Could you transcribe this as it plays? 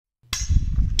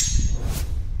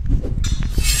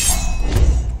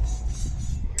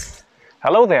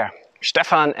Hello there,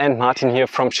 Stefan and Martin here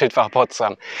from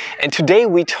Przybyłowicz, and today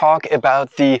we talk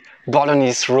about the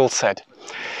Bolognese rule set.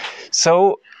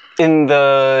 So in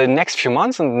the next few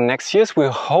months and the next years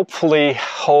we'll hopefully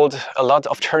hold a lot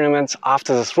of tournaments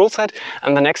after this rule set,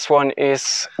 and the next one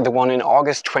is the one in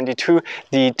August 22,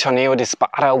 the Torneo di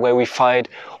Spada, where we fight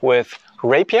with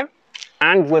Rapier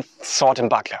and with Sword and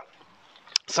Buckler.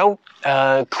 So,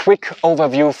 a quick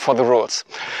overview for the rules.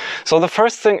 So the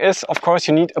first thing is, of course,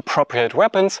 you need appropriate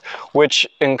weapons, which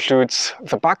includes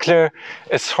the buckler,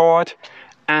 a sword,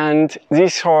 and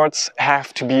these swords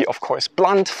have to be, of course,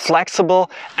 blunt, flexible,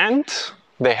 and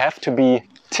they have to be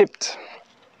tipped.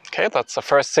 Okay, that's the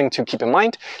first thing to keep in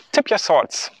mind. Tip your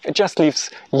swords. It just leaves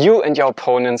you and your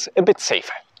opponents a bit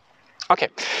safer. Okay,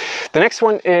 the next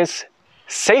one is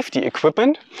safety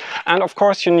equipment, and of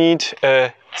course you need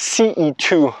a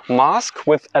CE2 mask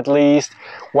with at least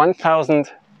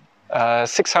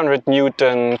 1600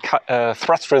 Newton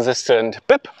thrust resistant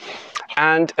bib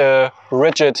and a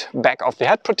rigid back of the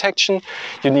head protection.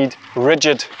 You need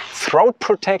rigid throat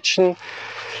protection,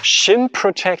 shin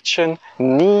protection,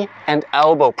 knee and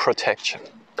elbow protection.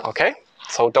 Okay,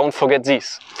 so don't forget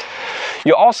these.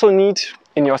 You also need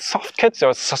in your soft kit,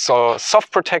 there's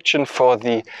soft protection for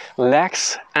the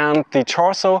legs and the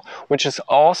torso, which is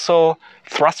also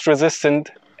thrust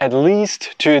resistant at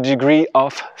least to a degree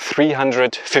of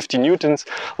 350 newtons,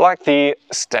 like the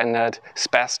standard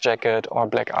Spaz jacket or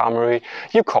Black Armory,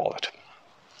 you call it.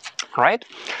 Right?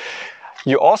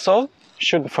 You also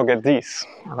shouldn't forget these,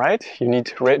 right? You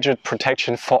need rigid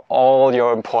protection for all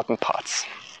your important parts.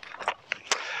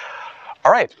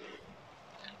 All right.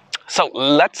 So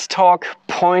let's talk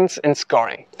points and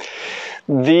scoring.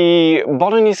 The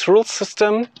Bolognese rule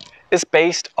system is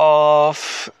based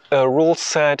off a rule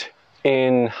set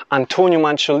in Antonio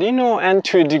Manciolino and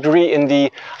to a degree in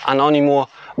the Anonimo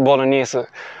Bolognese.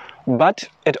 But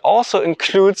it also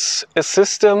includes a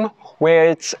system where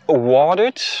it's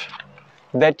awarded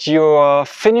that you're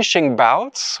finishing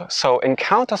bouts, so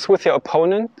encounters with your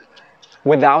opponent,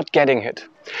 without getting hit.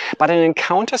 But an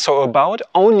encounter, so a bout,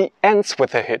 only ends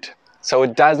with a hit. So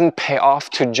it doesn't pay off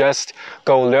to just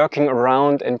go lurking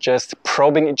around and just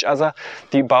probing each other.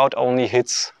 The bout only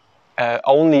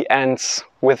ends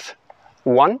with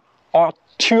one or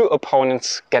two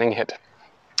opponents getting hit.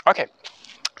 Okay,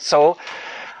 so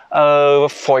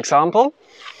for example,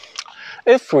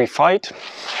 if we fight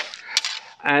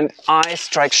and I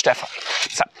strike Stefan,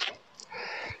 so,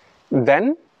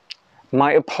 then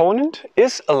my opponent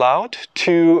is allowed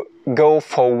to go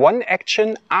for one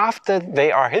action after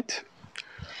they are hit,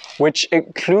 which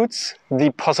includes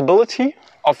the possibility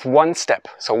of one step.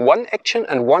 So one action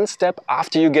and one step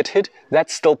after you get hit,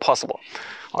 that's still possible.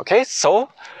 Okay, so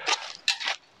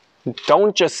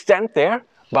don't just stand there,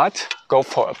 but go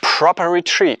for a proper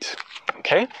retreat.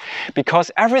 Okay,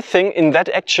 because everything in that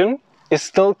action is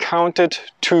still counted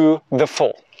to the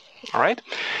full. All right,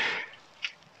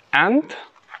 and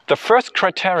the first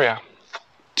criteria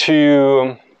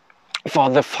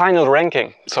for the final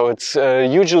ranking, so it's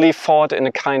usually fought in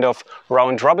a kind of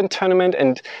round-robin tournament,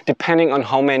 and depending on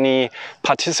how many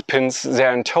participants there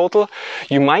are in total,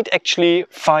 you might actually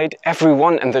fight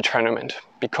everyone in the tournament,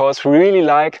 because we really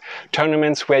like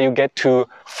tournaments where you get to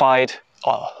fight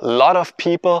a lot of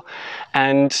people,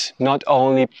 and not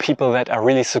only people that are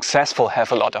really successful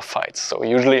have a lot of fights. So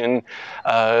usually in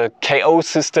KO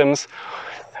systems,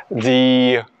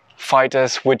 the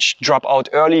fighters which drop out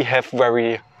early have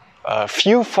very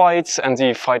few fights, and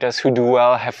the fighters who do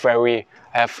well have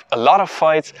a lot of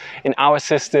fights. In our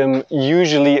system,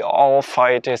 usually all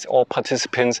fighters, all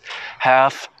participants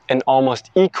have an almost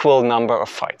equal number of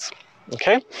fights.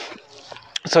 Okay,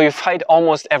 so you fight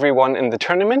almost everyone in the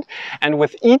tournament, and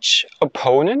with each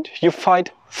opponent you fight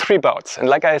 3 bouts. And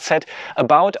like I said, a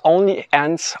bout only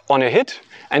ends on a hit,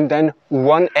 and then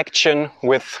one action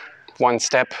with one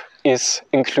step is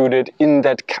included in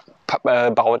that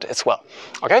bout as well.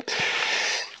 Okay,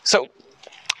 so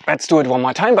let's do it one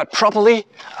more time, but properly.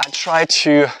 I try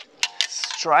to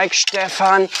strike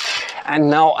Stefan, and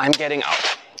now I'm getting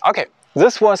out. Okay,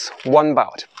 this was one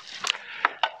bout.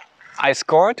 I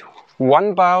scored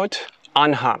one bout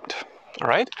unharmed. All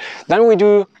right, then we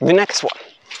do the next one.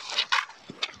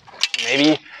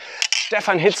 Maybe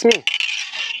Stefan hits me,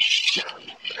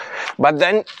 but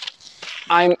then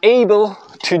I'm able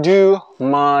to do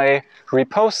my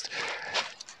riposte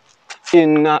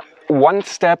in one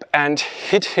step and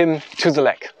hit him to the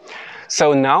leg.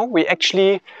 So now we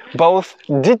actually both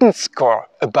didn't score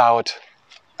a bout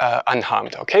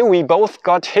unharmed. Okay, we both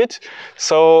got hit,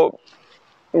 so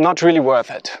not really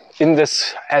worth it, in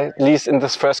this, at least in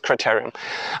this first criterion.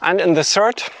 And in the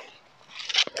third,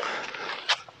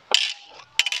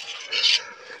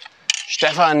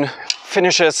 Stefan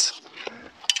finishes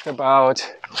the bout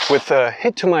with a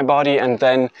hit to my body and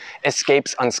then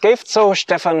escapes unscathed. So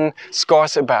Stefan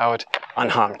scores a bout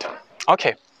unharmed.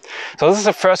 Okay, so this is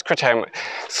the first criterion.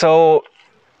 So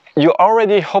you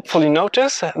already hopefully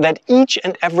notice that each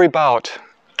and every bout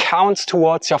counts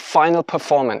towards your final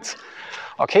performance.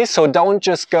 Okay, so don't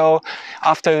just go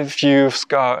after you've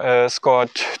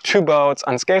scored 2 bouts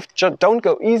unscathed, just don't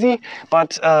go easy,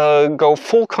 but go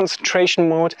full concentration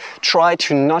mode. Try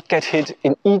to not get hit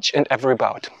in each and every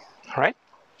bout, all right?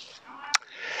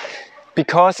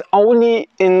 Because only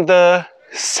in the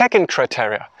second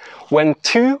criteria, when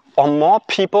 2 or more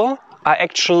people are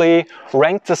actually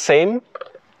ranked the same,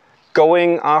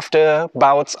 going after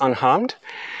bouts unharmed,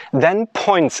 then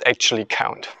points actually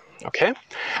count. Okay,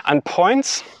 and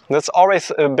points, that's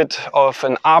always a bit of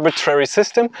an arbitrary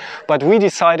system, but we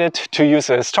decided to use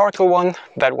a historical one,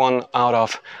 that one out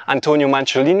of Antonio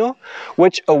Manciolino,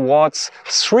 which awards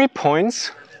 3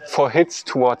 points for hits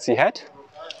towards the head,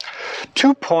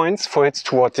 2 points for hits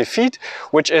towards the feet,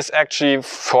 which is actually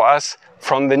for us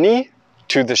from the knee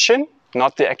to the shin,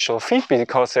 not the actual feet,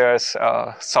 because there's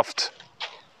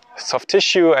soft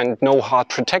tissue and no hard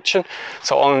protection,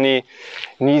 so only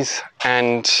knees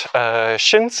and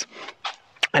shins.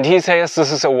 And he says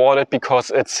this is awarded because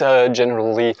it's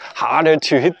generally harder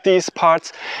to hit these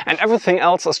parts, and everything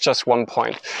else is just 1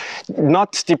 point.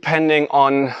 Not depending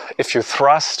on if you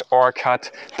thrust or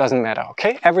cut, doesn't matter,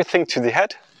 okay? Everything to the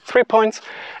head, 3 points.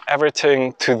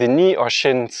 Everything to the knee or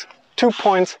shins, 2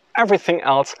 points. Everything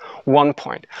else, 1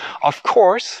 point. Of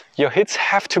course, your hits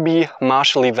have to be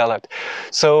martially valid.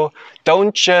 So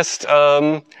don't just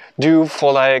do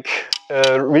for like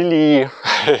really,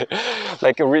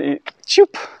 like a really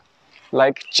choop,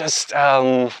 like just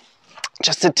a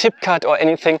tip cut or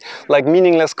anything, like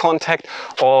meaningless contact,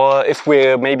 or if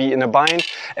we're maybe in a bind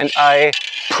and I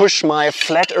push my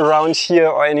flat around here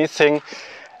or anything.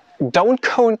 Don't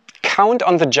count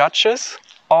on the judges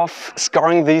of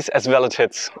scoring these as valid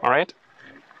hits, all right?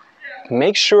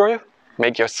 Make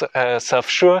yourself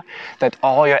sure that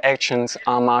all your actions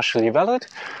are martially valid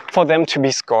for them to be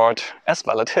scored as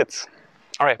valid hits.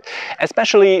 All right,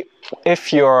 especially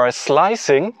if you're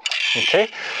slicing, okay?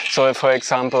 So if, for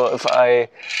example, if I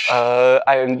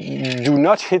do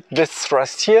not hit this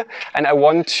thrust here and I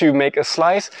want to make a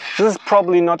slice, this is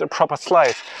probably not a proper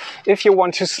slice. If you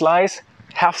want to slice,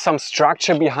 have some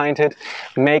structure behind it,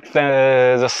 make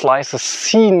the slices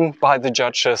seen by the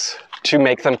judges to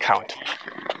make them count.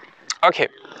 Okay,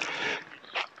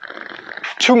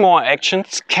 2 more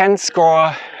actions can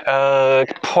score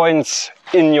points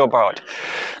in your bout.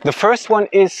 The first one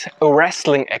is a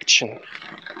wrestling action.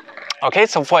 Okay,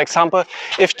 so for example,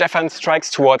 if Stefan strikes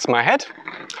towards my head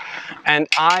and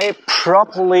I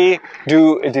properly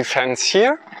do a defense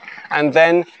here and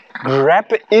then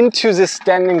grab into the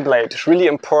standing blade. It's really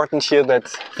important here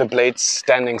that the blade's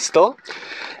standing still.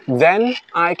 Then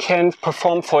I can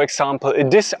perform, for example, a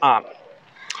disarm.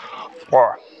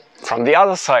 Or from the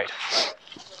other side.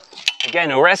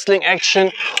 Again, a wrestling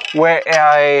action where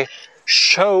I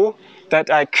show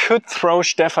that I could throw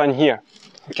Stefan here.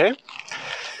 Okay?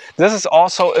 This is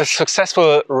also a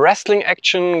successful wrestling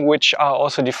action, which are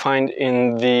also defined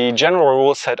in the general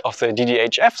rule set of the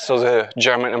DDHF, so the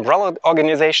German umbrella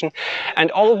organization.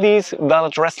 And all of these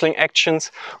valid wrestling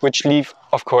actions, which leave,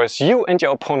 of course, you and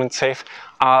your opponent safe,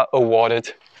 are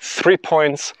awarded 3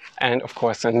 points, and of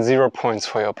course then 0 points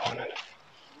for your opponent.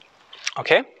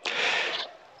 Okay?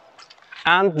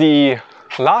 And the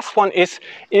last one is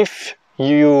if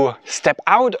you step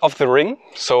out of the ring,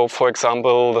 so for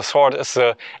example the sword is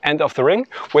the end of the ring,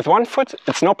 with 1 foot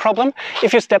it's no problem.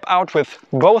 If you step out with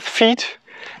both feet,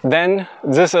 then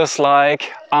this is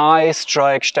like I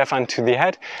strike Stefan to the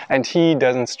head and he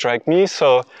doesn't strike me,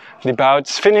 so the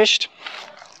bout's finished.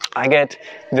 I get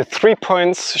the 3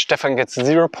 points, Stefan gets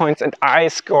 0 points, and I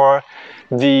score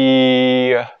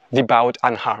the bout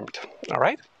unharmed. All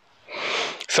right?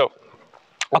 So,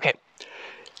 okay,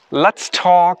 let's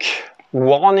talk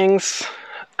warnings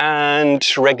and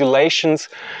regulations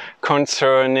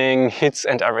concerning hits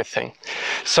and everything.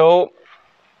 So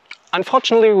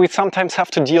unfortunately we sometimes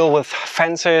have to deal with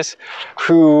fencers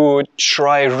who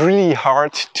try really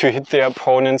hard to hit their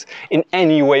opponents in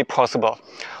any way possible,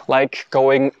 like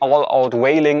going all out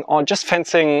wailing or just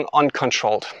fencing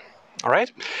uncontrolled. All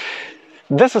right,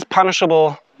 this is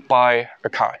punishable by a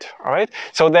card. All right,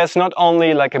 so there's not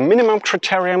only like a minimum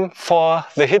criterion for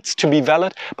the hits to be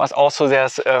valid, but also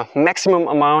there's a maximum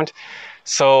amount,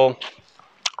 so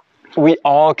we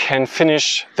all can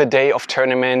finish the day of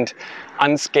tournament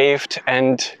unscathed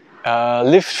and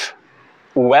live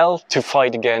well to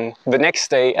fight again the next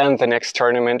day and the next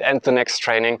tournament and the next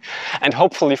training, and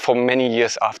hopefully for many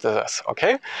years after this,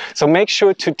 okay? So make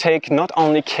sure to take not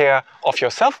only care of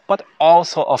yourself, but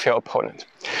also of your opponent.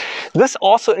 This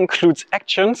also includes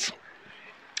actions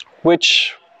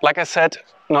which, like I said,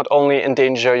 not only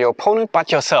endanger your opponent,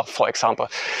 but yourself, for example.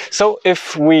 So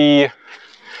if we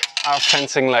are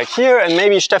fencing like here, and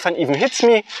maybe Stefan even hits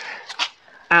me,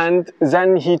 and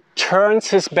then he turns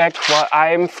his back while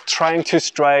I'm trying to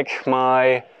strike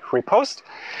my riposte,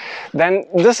 then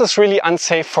this is really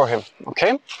unsafe for him,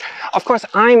 okay? Of course,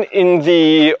 I'm in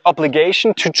the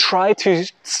obligation to try to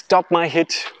stop my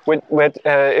hit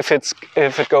if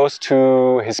it goes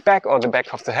to his back or the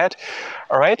back of the head,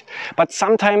 all right? But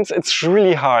sometimes it's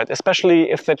really hard, especially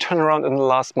if they turn around in the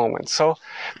last moment. So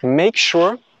make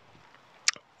sure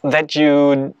that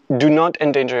you do not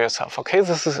endanger yourself, okay?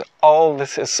 This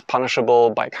is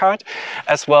punishable by card,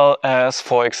 as well as,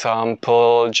 for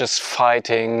example, just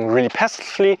fighting really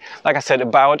passively. Like I said, a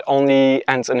bout only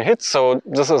ends in a hit, so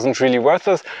this isn't really worth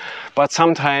it. But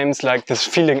sometimes, like, this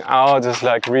feeling out is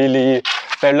like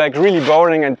they're like really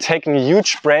boring and taking a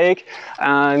huge break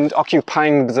and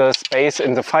occupying the space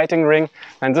in the fighting ring.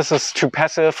 And this is too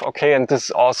passive, okay? And this is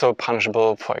also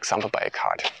punishable, for example, by a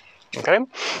card, okay?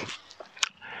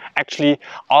 Actually,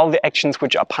 all the actions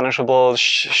which are punishable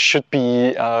should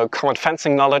be common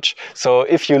fencing knowledge. So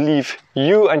if you leave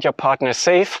you and your partner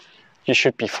safe, you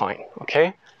should be fine,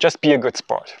 okay? Just be a good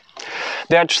sport.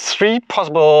 There are three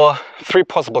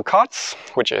possible cards,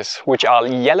 which are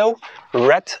yellow,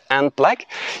 red, and black.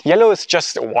 Yellow is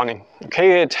just a warning,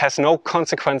 okay? It has no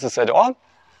consequences at all.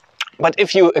 But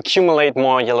if you accumulate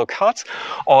more yellow cards,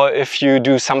 or if you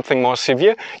do something more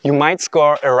severe, you might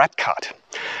score a red card.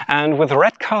 And with a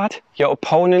red card, your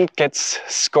opponent gets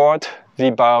scored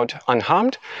the bout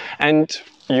unharmed, and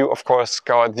you, of course,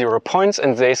 score 0 points,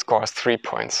 and they score 3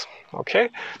 points. Okay,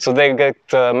 so they get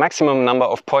the maximum number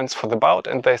of points for the bout,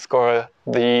 and they score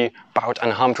the bout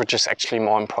unharmed, which is actually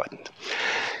more important.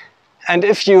 And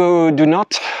if you do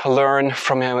not learn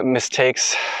from your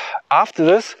mistakes after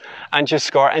this, and you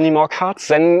score any more cards,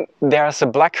 then there's a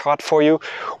black card for you,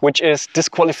 which is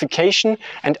disqualification,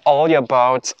 and all your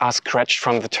bouts are scratched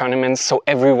from the tournament, so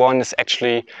everyone is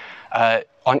actually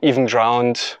on even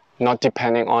ground, not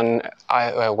depending on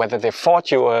whether they fought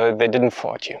you or they didn't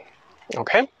fight you.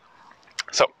 Okay?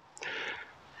 So,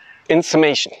 in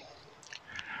summation,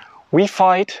 we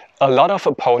fight a lot of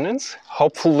opponents,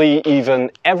 hopefully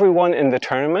even everyone in the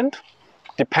tournament,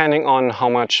 depending on how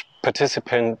much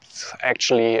participants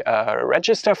actually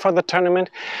register for the tournament.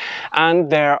 And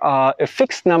there are a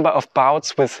fixed number of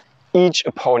bouts with each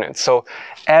opponent. So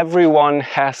everyone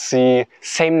has the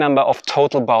same number of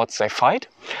total bouts they fight.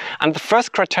 And the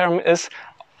first criterion is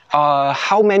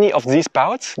how many of these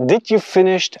bouts did you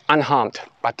finish unharmed?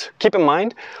 But keep in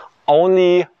mind,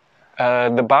 only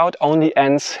the bout only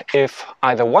ends if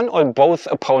either one or both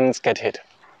opponents get hit.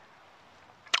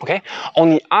 Okay?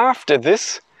 Only after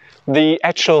this, the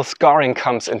actual scoring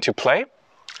comes into play.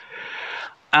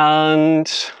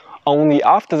 And only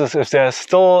after this, if there's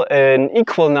still an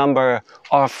equal number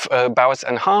of bouts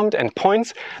unharmed and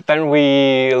points, then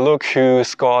we look who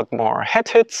scored more head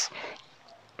hits.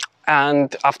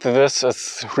 And after this,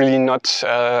 it's really not,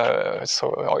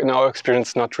 so in our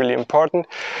experience, not really important.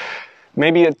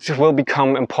 Maybe it will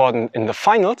become important in the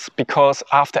finals, because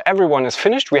after everyone is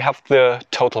finished, we have the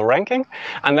total ranking,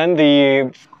 and then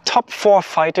the top 4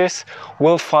 fighters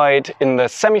will fight in the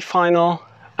semi-final,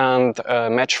 and a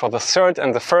match for the 3rd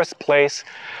and the 1st place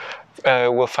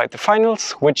will fight the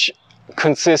finals, which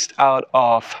consist out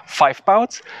of 5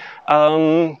 bouts,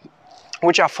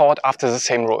 which are fought after the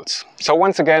same rules. So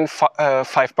once again,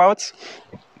 5 bouts,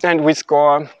 and we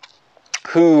score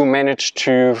who managed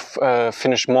to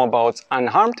finish more bouts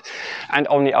unharmed, and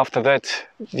only after that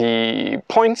the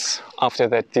points, after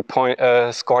that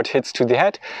the scored hits to the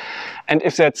head, and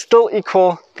if that's still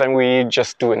equal, then we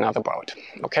just do another bout.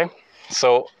 Okay,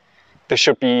 so this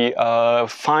should be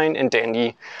fine and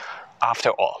dandy after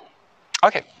all.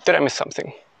 Okay, did I miss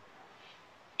something?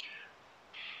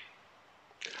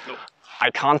 No. I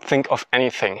can't think of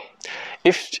anything.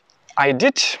 If I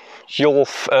did, you'll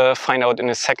find out in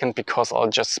a second, because I'll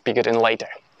just speak it in later.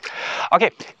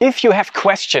 Okay, if you have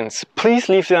questions, please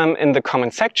leave them in the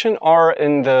comment section or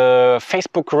in the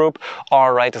Facebook group,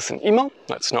 or write us an email.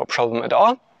 That's no problem at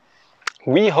all.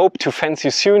 We hope to fence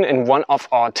you soon in one of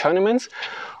our tournaments,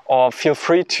 or feel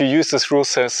free to use this rule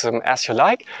system as you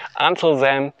like. Until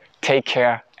then, take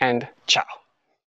care and ciao.